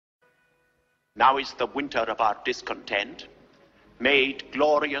Now is the winter of our discontent made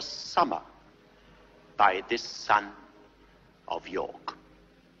glorious summer by this sun of York.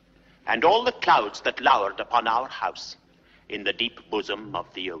 And all the clouds that lowered upon our house in the deep bosom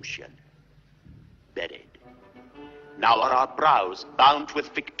of the ocean, buried. Now are our brows bound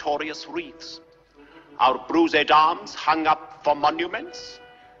with victorious wreaths, our bruisèd arms hung up for monuments,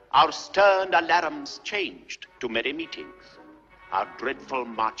 our stern alarums changed to merry meetings, our dreadful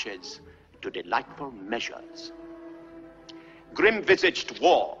marches to delightful measures. Grim-visaged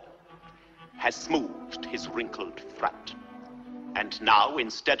war has smoothed his wrinkled front, and now,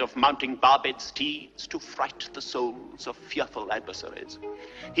 instead of mounting barbèd steeds to fright the souls of fearful adversaries,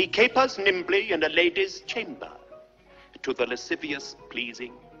 he capers nimbly in a lady's chamber to the lascivious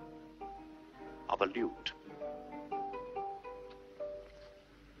pleasing of a lute.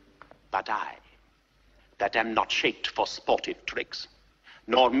 But I, that am not shaped for sportive tricks,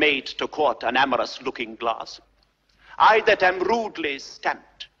 nor made to court an amorous looking glass, I that am rudely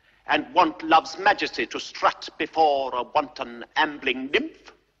stamped and want love's majesty to strut before a wanton ambling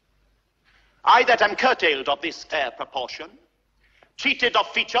nymph, I that am curtailed of this fair proportion, cheated of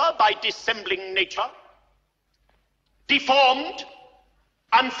feature by dissembling nature, deformed,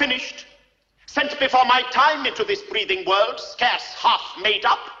 unfinished, sent before my time into this breathing world, scarce half made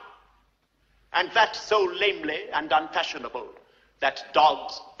up, and that so lamely and unfashionable that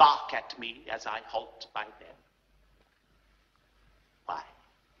dogs bark at me as I halt by them. Why,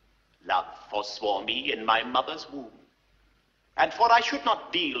 love forswore me in my mother's womb, and for I should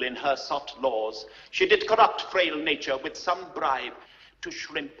not deal in her soft laws, she did corrupt frail nature with some bribe to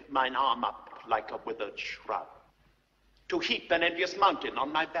shrimp mine arm up like a withered shrub, to heap an envious mountain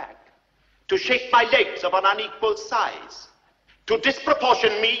on my back, to shape my legs of an unequal size, to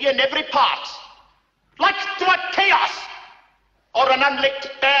disproportion me in every part, like to a chaos, or an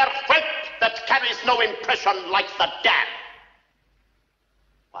unlicked bare whelp that carries no impression like the dam.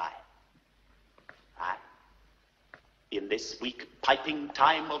 Why, I, in this weak piping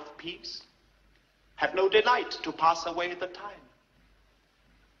time of peace, have no delight to pass away the time,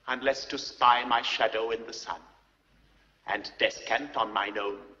 unless to spy my shadow in the sun, and descant on mine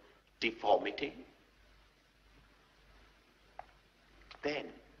own deformity. Then,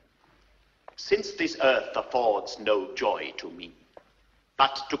 since this earth affords no joy to me,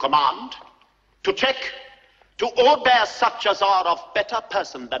 but to command, to check, to o'erbear such as are of better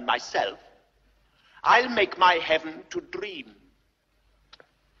person than myself, I'll make my heaven to dream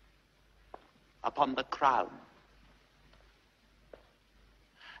upon the crown.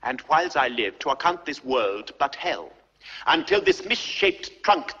 And whiles I live, to account this world but hell, until this misshaped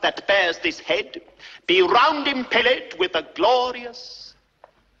trunk that bears this head be round impelled with a glorious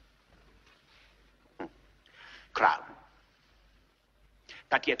crown.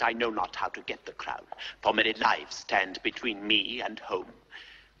 But yet I know not how to get the crown, for many lives stand between me and home.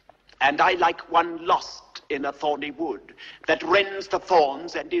 And I like one lost in a thorny wood, that rends the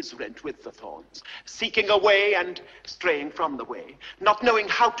thorns and is rent with the thorns, seeking a way and straying from the way, not knowing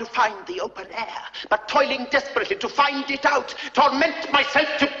how to find the open air, but toiling desperately to find it out, torment myself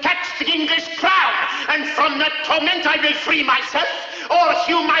to catch the English crown, and from that torment I will free myself, or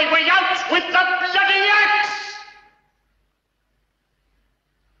hew my way out with the bloody axe.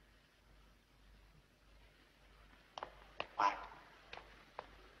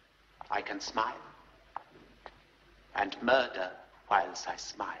 I can smile, and murder whilst I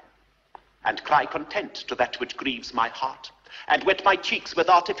smile, and cry content to that which grieves my heart, and wet my cheeks with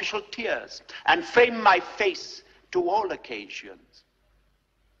artificial tears, and frame my face to all occasions.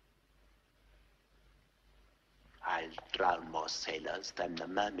 I'll drown more sailors than the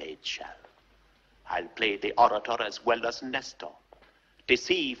mermaid shall. I'll play the orator as well as Nestor,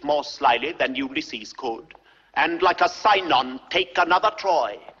 deceive more slyly than Ulysses could, and like a Sinon take another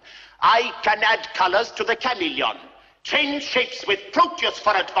Troy. I can add colors to the chameleon, change shapes with Proteus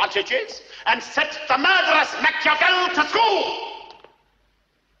for advantages, and set the murderous Machiavel to school.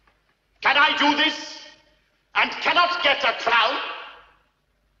 Can I do this, and cannot get a crown?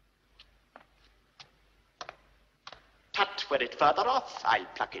 Tut, were it further off, I'll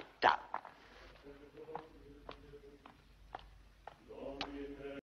pluck it down.